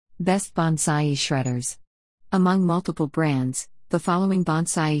Best Bonsaii shredders. Among multiple brands, the following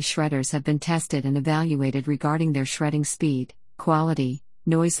Bonsaii shredders have been tested and evaluated regarding their shredding speed, quality,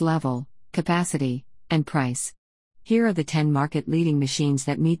 noise level, capacity, and price. Here are the 10 market-leading machines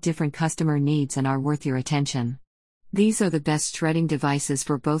that meet different customer needs and are worth your attention. These are the best shredding devices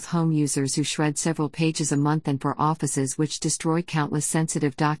for both home users who shred several pages a month and for offices which destroy countless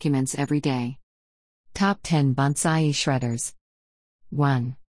sensitive documents every day. Top 10 Bonsaii shredders.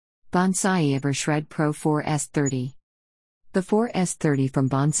 1. Bonsaii EverShred Pro 4S30. The 4S30 from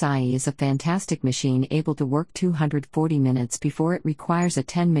Bonsaii is a fantastic machine able to work 240 minutes before it requires a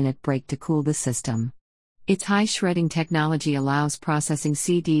 10-minute break to cool the system. Its high shredding technology allows processing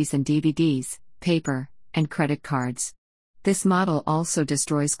CDs and DVDs, paper, and credit cards. This model also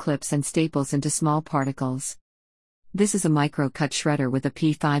destroys clips and staples into small particles. This is a micro-cut shredder with a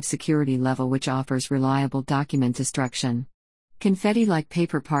P5 security level which offers reliable document destruction. Confetti-like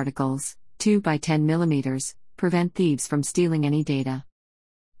paper particles, 2 by 10 mm, prevent thieves from stealing any data.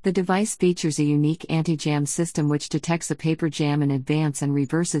 The device features a unique anti-jam system which detects a paper jam in advance and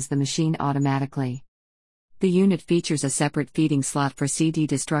reverses the machine automatically. The unit features a separate feeding slot for CD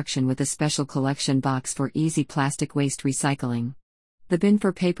destruction with a special collection box for easy plastic waste recycling. The bin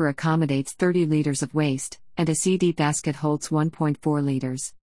for paper accommodates 30 liters of waste, and a CD basket holds 1.4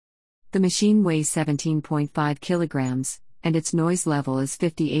 liters. The machine weighs 17.5 kilograms, and its noise level is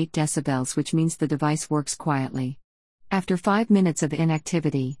 58 decibels, which means the device works quietly. After 5 minutes of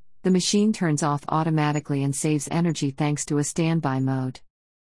inactivity, the machine turns off automatically and saves energy thanks to a standby mode.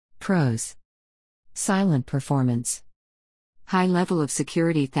 Pros: silent performance, high level of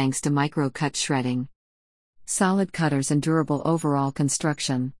security thanks to micro-cut shredding, solid cutters and durable overall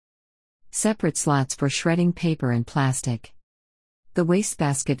construction, separate slots for shredding paper and plastic. The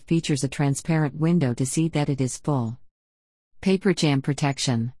wastebasket features a transparent window to see that it is full. Paper jam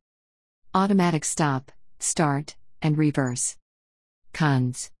protection, automatic stop, start, and reverse.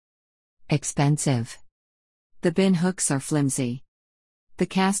 Cons: expensive. The bin hooks are flimsy. The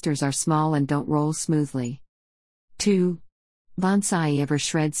casters are small and don't roll smoothly. 2. Bonsaii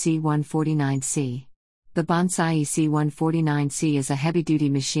EverShred C149C. The Bonsaii C149C is a heavy-duty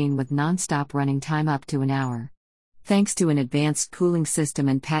machine with non-stop running time up to an hour. Thanks to an advanced cooling system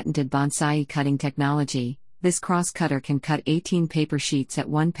and patented Bonsaii cutting technology, this cross-cutter can cut 18 paper sheets at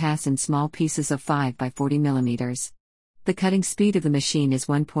one pass in small pieces of 5 by 40 mm. The cutting speed of the machine is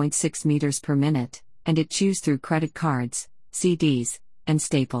 1.6 meters per minute, and it chews through credit cards, CDs, and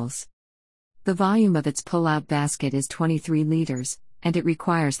staples. The volume of its pull-out basket is 23 liters, and it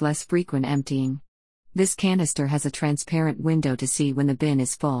requires less frequent emptying. This canister has a transparent window to see when the bin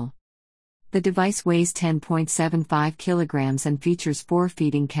is full. The device weighs 10.75 kilograms and features 4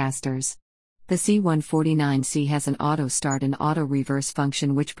 feeding casters. The C149C has an auto start and auto reverse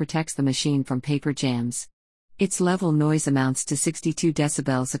function which protects the machine from paper jams. Its level noise amounts to 62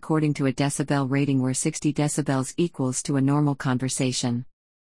 decibels according to a decibel rating where 60 decibels equals to a normal conversation.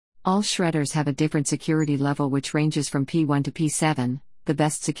 All shredders have a different security level which ranges from P1 to P7, the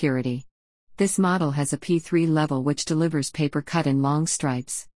best security. This model has a P3 level which delivers paper cut in long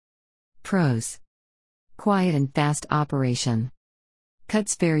stripes. Pros: quiet and fast operation.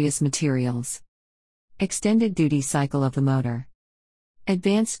 Cuts various materials. Extended duty cycle of the motor.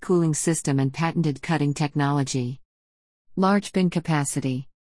 Advanced cooling system and patented cutting technology. Large bin capacity.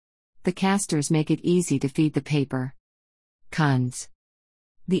 The casters make it easy to feed the paper. Cons: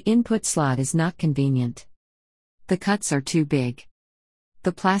 the input slot is not convenient. The cuts are too big.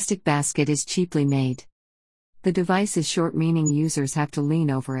 The plastic basket is cheaply made. The device is short, meaning users have to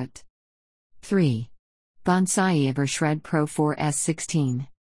lean over it. 3. Bonsaii EverShred Pro 4S16.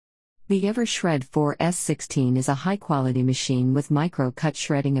 The EverShred 4S16 is a high-quality machine with micro-cut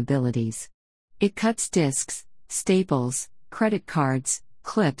shredding abilities. It cuts discs, staples, credit cards,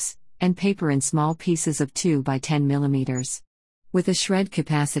 clips, and paper in small pieces of 2 by 10 mm. With a shred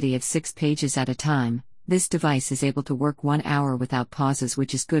capacity of 6 pages at a time, this device is able to work 1 hour without pauses,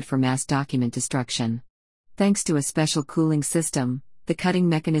 which is good for mass document destruction. Thanks to a special cooling system, the cutting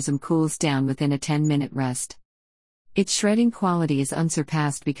mechanism cools down within a 10-minute rest. Its shredding quality is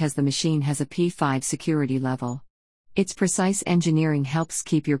unsurpassed because the machine has a P5 security level. Its precise engineering helps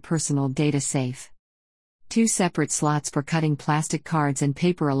keep your personal data safe. 2 separate slots for cutting plastic cards and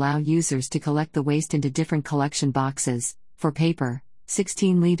paper allow users to collect the waste into different collection boxes, for paper,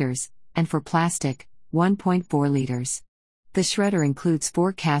 16 liters, and for plastic, 1.4 liters. The shredder includes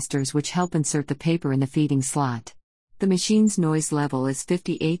 4 casters which help insert the paper in the feeding slot. The machine's noise level is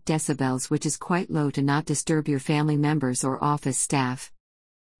 58 decibels, which is quite low to not disturb your family members or office staff.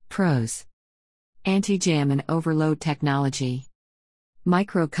 Pros: anti-jam and overload technology.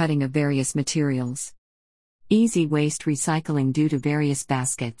 Micro cutting of various materials. Easy waste recycling due to various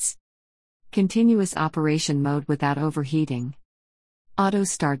baskets. Continuous operation mode without overheating. Auto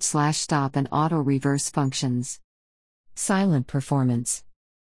start/stop and auto reverse functions. Silent performance.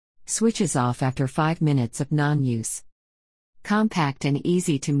 Switches off after 5 minutes of non-use. Compact and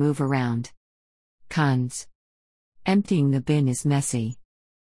easy to move around. Cons. Emptying the bin is messy.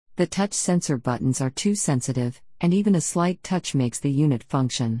 The touch sensor buttons are too sensitive, and even a slight touch makes the unit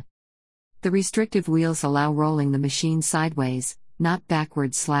function. The restrictive wheels allow rolling the machine sideways, not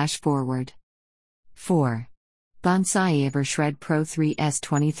backward/forward. 4. Bonsaii EverShred Pro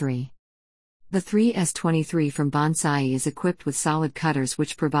 3S23. The 3S23 from Bonsaii is equipped with solid cutters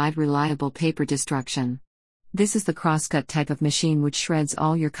which provide reliable paper destruction. This is the crosscut type of machine which shreds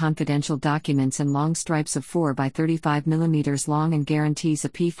all your confidential documents in long stripes of 4 by 35 mm long and guarantees a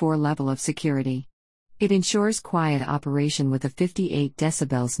P4 level of security. It ensures quiet operation with a 58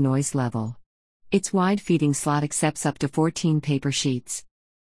 decibels noise level. Its wide feeding slot accepts up to 14 paper sheets.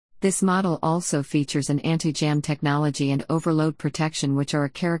 This model also features an anti-jam technology and overload protection which are a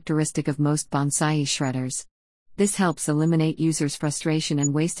characteristic of most Bonsaii shredders. This helps eliminate users' frustration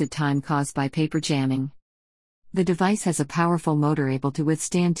and wasted time caused by paper jamming. The device has a powerful motor able to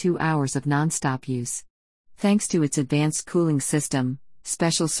withstand 2 hours of non-stop use. Thanks to its advanced cooling system,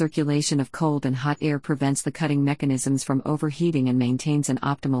 special circulation of cold and hot air prevents the cutting mechanisms from overheating and maintains an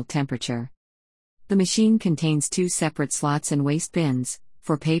optimal temperature. The machine contains 2 separate slots and waste bins,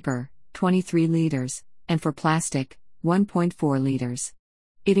 for paper, 23 liters, and for plastic, 1.4 liters.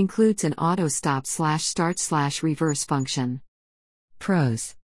 It includes an auto stop/start/reverse function.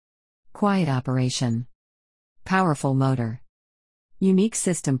 Pros. Quiet operation. Powerful motor. Unique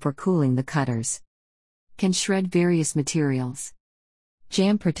system for cooling the cutters. Can shred various materials.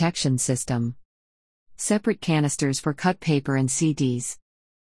 Jam protection system. Separate canisters for cut paper and CDs.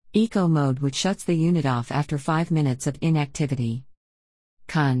 Eco mode which shuts the unit off after 5 minutes of inactivity.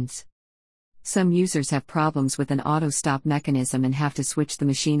 Cons. Some users have problems with an auto stop mechanism and have to switch the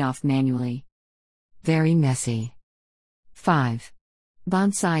machine off manually. Very messy. 5.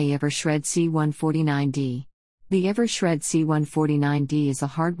 Bonsaii EverShred C149D. The EverShred C149D is a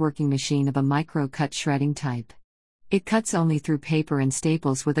hard-working machine of a micro-cut shredding type. It cuts only through paper and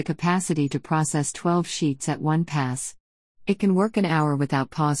staples with a capacity to process 12 sheets at one pass. It can work an hour without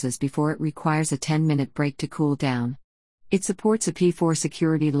pauses before it requires a 10-minute break to cool down. It supports a P4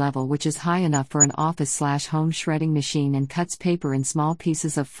 security level which is high enough for an office/home shredding machine and cuts paper in small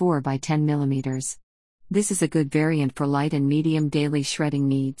pieces of 4 by 10 mm. This is a good variant for light and medium daily shredding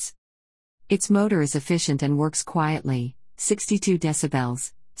needs. Its motor is efficient and works quietly, 62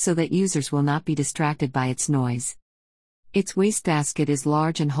 decibels, so that users will not be distracted by its noise. Its wastebasket is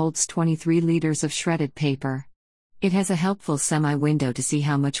large and holds 23 liters of shredded paper. It has a helpful semi-window to see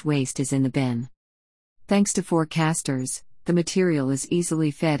how much waste is in the bin. Thanks to 4 casters, the material is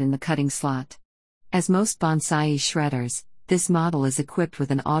easily fed in the cutting slot. As most Bonsaii shredders, this model is equipped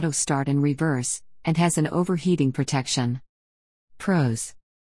with an auto start and reverse, and has an overheating protection. Pros.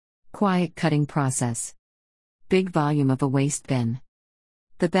 Quiet cutting process. Big volume of a waste bin.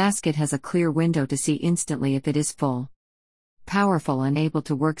 The basket has a clear window to see instantly if it is full. Powerful and able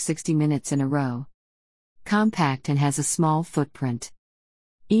to work 60 minutes in a row. Compact and has a small footprint.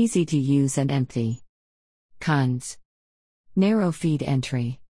 Easy to use and empty. Cons. Narrow feed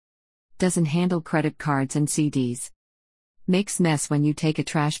entry. Doesn't handle credit cards and CDs. Makes mess when you take a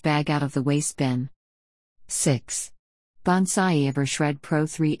trash bag out of the waste bin. 6. Bonsaii EverShred Pro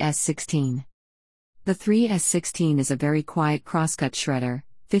 3S16. The 3S16 is a very quiet crosscut shredder,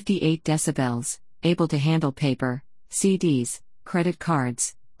 58 decibels, able to handle paper, CDs, credit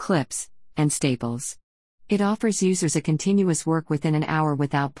cards, clips, and staples. It offers users a continuous work within an hour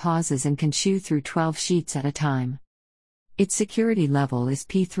without pauses and can chew through 12 sheets at a time. Its security level is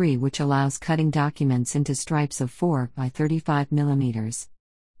P3, which allows cutting documents into stripes of 4 by 35 mm.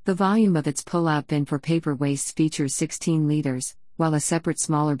 The volume of its pull-out bin for paper wastes features 16 liters, while a separate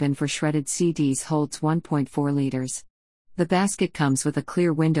smaller bin for shredded CDs holds 1.4 liters. The basket comes with a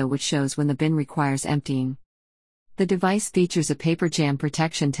clear window which shows when the bin requires emptying. The device features a paper jam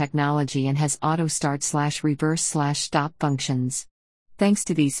protection technology and has auto start/reverse/stop functions. Thanks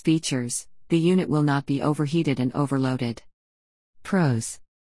to these features, the unit will not be overheated and overloaded. Pros.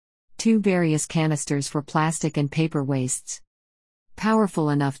 2 various canisters for plastic and paper wastes. Powerful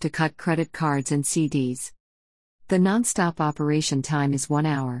enough to cut credit cards and CDs. The non-stop operation time is 1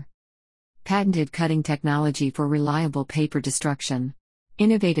 hour. Patented cutting technology for reliable paper destruction.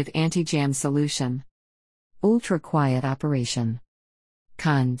 Innovative anti-jam solution. Ultra-quiet operation.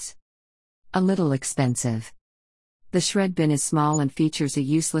 Cons. A little expensive. The shred bin is small and features a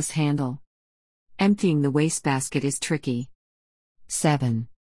useless handle. Emptying the wastebasket is tricky. 7.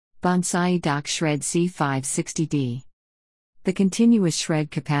 Bonsaii Dock Shred C560D. The continuous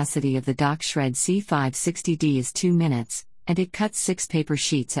shred capacity of the Dock Shred C560D is 2 minutes, and it cuts 6 paper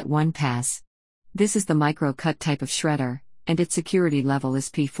sheets at one pass. This is the micro-cut type of shredder, and its security level is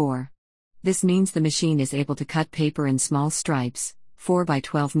P4. This means the machine is able to cut paper in small stripes, 4 by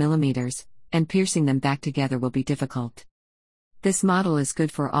 12 mm, and piercing them back together will be difficult. This model is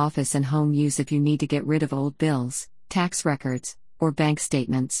good for office and home use if you need to get rid of old bills, tax records, or bank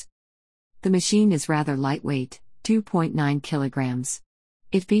statements. The machine is rather lightweight, 2.9 kilograms.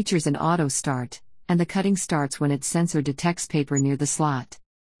 It features an auto start, and the cutting starts when its sensor detects paper near the slot.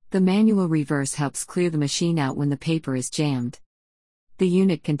 The manual reverse helps clear the machine out when the paper is jammed. The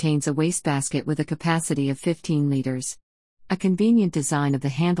unit contains a wastebasket with a capacity of 15 liters. A convenient design of the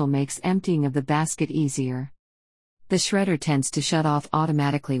handle makes emptying of the basket easier. The shredder tends to shut off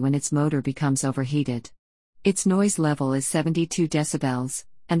automatically when its motor becomes overheated. Its noise level is 72 decibels,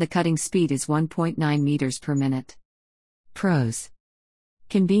 and the cutting speed is 1.9 meters per minute. Pros.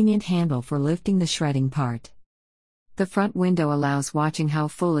 Convenient handle for lifting the shredding part. The front window allows watching how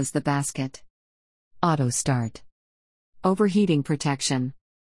full is the basket. Auto start. Overheating protection.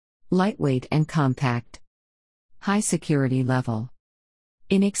 Lightweight and compact. High security level.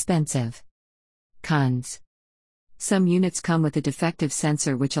 Inexpensive. Cons. Some units come with a defective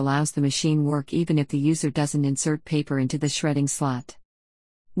sensor which allows the machine work even if the user doesn't insert paper into the shredding slot.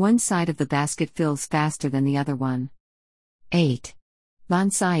 One side of the basket fills faster than the other one. 8.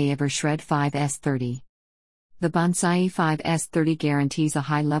 Bonsaii EverShred 5S30. The Bonsaii 5S30 guarantees a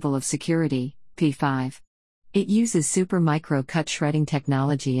high level of security, P5. It uses super micro cut shredding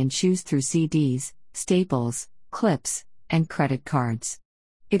technology and chews through CDs, staples, clips, and credit cards.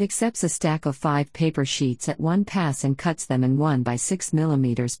 It accepts a stack of 5 paper sheets at one pass and cuts them in 1 by 6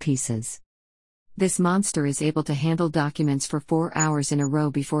 mm pieces. This monster is able to handle documents for 4 hours in a row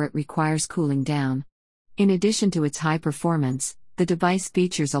before it requires cooling down. In addition to its high performance, the device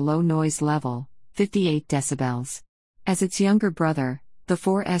features a low noise level, 58 decibels. As its younger brother, the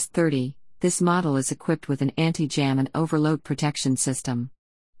 4S30, this model is equipped with an anti-jam and overload protection system.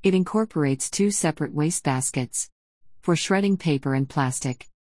 It incorporates 2 separate wastebaskets for shredding paper and plastic.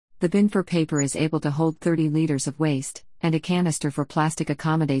 The bin for paper is able to hold 30 liters of waste, and a canister for plastic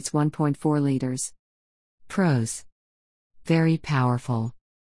accommodates 1.4 liters. Pros. Very powerful.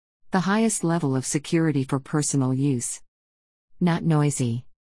 The highest level of security for personal use. Not noisy.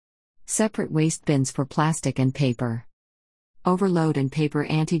 Separate waste bins for plastic and paper. Overload and paper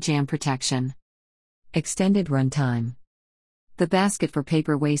anti-jam protection. Extended runtime. The basket for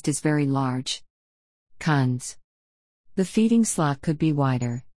paper waste is very large. Cons. The feeding slot could be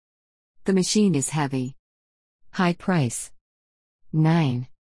wider. The machine is heavy. High price. 9.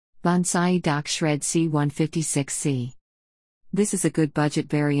 Bonsaii Dock Shred C156C. This is a good budget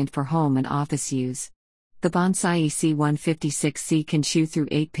variant for home and office use. The Bonsaii C156C can chew through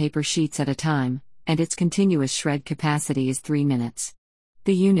 8 paper sheets at a time, and its continuous shred capacity is 3 minutes.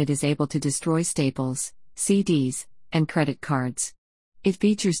 The unit is able to destroy staples, CDs, and credit cards. It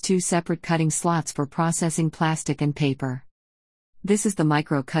features 2 separate cutting slots for processing plastic and paper. This is the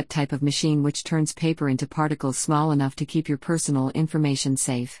micro-cut type of machine which turns paper into particles small enough to keep your personal information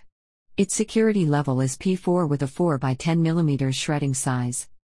safe. Its security level is P4 with a 4 by 10 mm shredding size.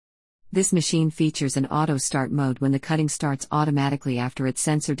 This machine features an auto start mode when the cutting starts automatically after its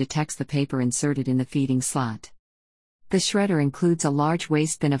sensor detects the paper inserted in the feeding slot. The shredder includes a large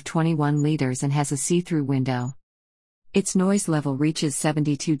waste bin of 21 liters and has a see-through window. Its noise level reaches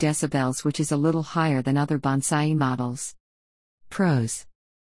 72 decibels, which is a little higher than other Bonsaii models. Pros.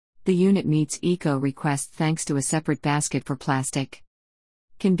 The unit meets eco requests thanks to a separate basket for plastic.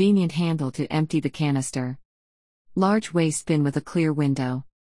 Convenient handle to empty the canister. Large waste bin with a clear window.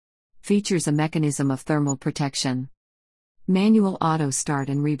 Features a mechanism of thermal protection. Manual auto start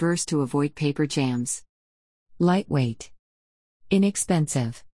and reverse to avoid paper jams. Lightweight.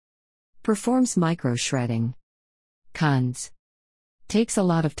 Inexpensive. Performs micro shredding. Cons. Takes a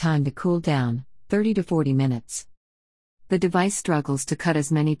lot of time to cool down, 30 to 40 minutes. The device struggles to cut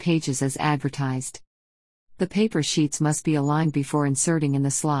as many pages as advertised. The paper sheets must be aligned before inserting in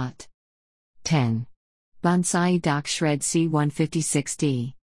the slot. 10. Bonsaii Dock Shred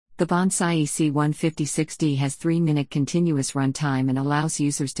C156D. The Bonsaii C156D has 3-minute continuous runtime and allows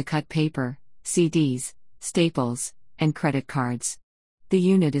users to cut paper, CDs, staples, and credit cards. The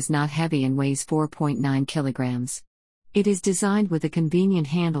unit is not heavy and weighs 4.9 kilograms. It is designed with a convenient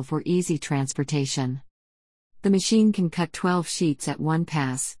handle for easy transportation. The machine can cut 12 sheets at one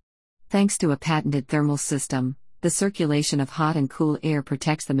pass. Thanks to a patented thermal system, The circulation of hot and cool air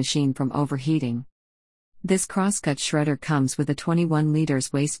protects the machine from overheating. This crosscut shredder comes with a 21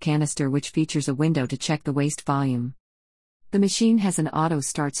 liters waste canister which features a window to check the waste volume. The machine has an auto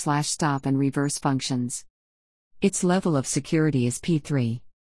start/stop and reverse functions. Its level of security is P3.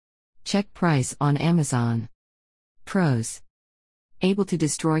 Check price on Amazon. Pros: able to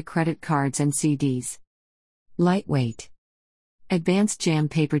destroy credit cards and CDs. Lightweight. Advanced jam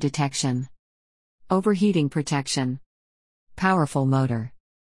paper detection. Overheating protection. Powerful motor.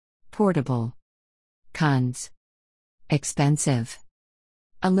 Portable. Cons: expensive.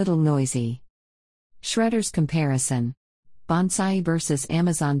 A little noisy. Shredders comparison. Bonsaii versus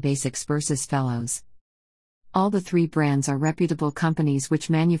Amazon Basics versus Fellows. All the three brands are reputable companies which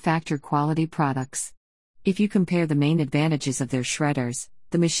manufacture quality products. If you compare the main advantages of their shredders,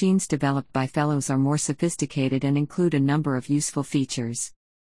 the machines developed by Fellows are more sophisticated and include a number of useful features.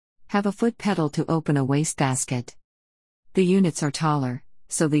 Have a foot pedal to open a wastebasket. The units are taller,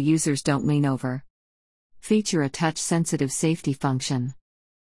 so the users don't lean over. Feature a touch-sensitive safety function.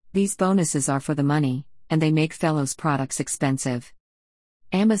 These bonuses are for the money, and they make Fellows products expensive.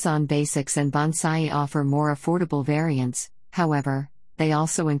 Amazon Basics and Bonsaii offer more affordable variants, however, they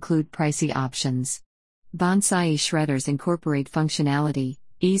also include pricey options. Bonsaii shredders incorporate functionality,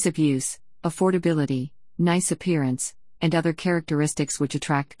 ease of use, affordability, nice appearance, and other characteristics which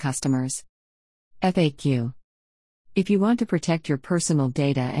attract customers. FAQ: if you want to protect your personal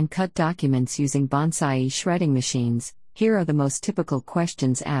data and cut documents using Bonsaii shredding machines, here are the most typical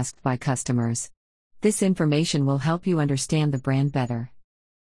questions asked by customers. This information will help you understand the brand better.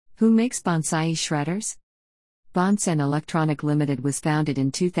 Who makes Bonsaii shredders? Bonsaii Electronic Limited was founded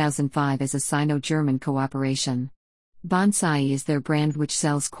in 2005 as a Sino-German cooperation. Bonsaii is their brand which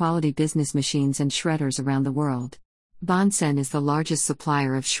sells quality business machines and shredders around the world. Bonsaii is the largest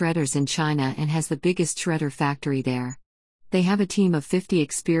supplier of shredders in China and has the biggest shredder factory there. They have a team of 50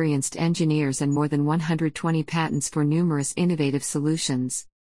 experienced engineers and more than 120 patents for numerous innovative solutions.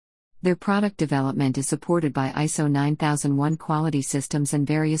 Their product development is supported by ISO 9001 quality systems and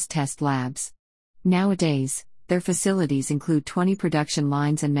various test labs. Nowadays, their facilities include 20 production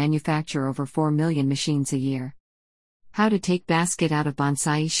lines and manufacture over 4 million machines a year. How to take basket out of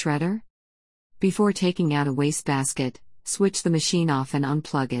Bonsaii shredder? Before taking out a waste basket, switch the machine off and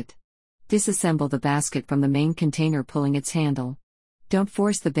unplug it. Disassemble the basket from the main container pulling its handle. Don't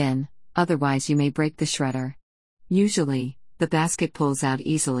force the bin, otherwise you may break the shredder. Usually, the basket pulls out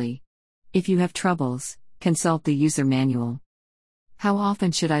easily. If you have troubles, consult the user manual. How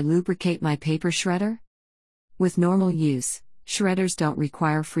often should I lubricate my paper shredder? With normal use, shredders don't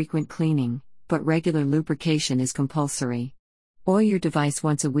require frequent cleaning, but regular lubrication is compulsory. Oil your device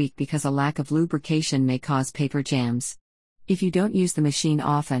once a week because a lack of lubrication may cause paper jams. If you don't use the machine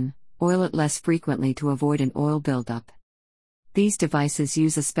often, oil it less frequently to avoid an oil buildup. These devices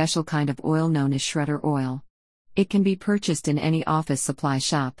use a special kind of oil known as shredder oil. It can be purchased in any office supply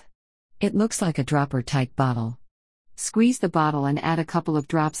shop. It looks like a dropper-type bottle. Squeeze the bottle and add a couple of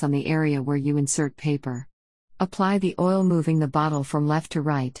drops on the area where you insert paper. Apply the oil moving the bottle from left to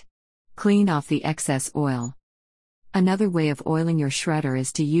right. Clean off the excess oil. Another way of oiling your shredder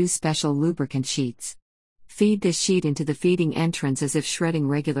is to use special lubricant sheets. Feed this sheet into the feeding entrance as if shredding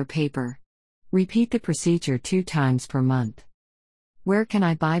regular paper. Repeat the procedure 2 times per month. Where can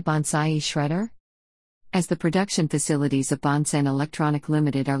I buy Bonsaii shredder? As the production facilities of Bonsaii Electronic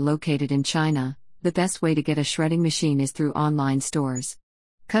Limited are located in China, the best way to get a shredding machine is through online stores.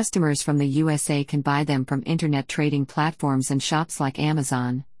 Customers from the USA can buy them from internet trading platforms and shops like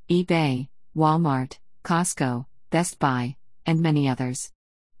Amazon, eBay, Walmart, Costco, Best Buy, and many others.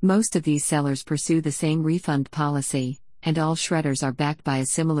 Most of these sellers pursue the same refund policy, and all shredders are backed by a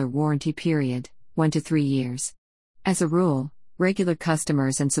similar warranty period, 1 to 3 years. As a rule, regular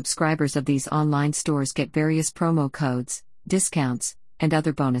customers and subscribers of these online stores get various promo codes, discounts, and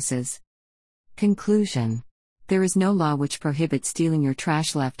other bonuses. Conclusion: there is no law which prohibits stealing your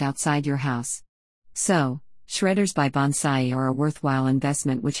trash left outside your house. So, shredders by Bonsaii are a worthwhile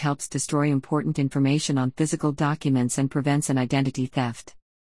investment which helps destroy important information on physical documents and prevents an identity theft.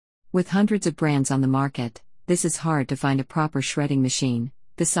 With hundreds of brands on the market, this is hard to find a proper shredding machine.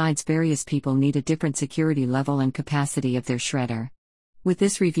 Besides, various people need a different security level and capacity of their shredder. With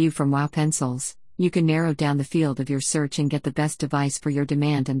this review from Wow Pencils, you can narrow down the field of your search and get the best device for your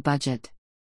demand and budget.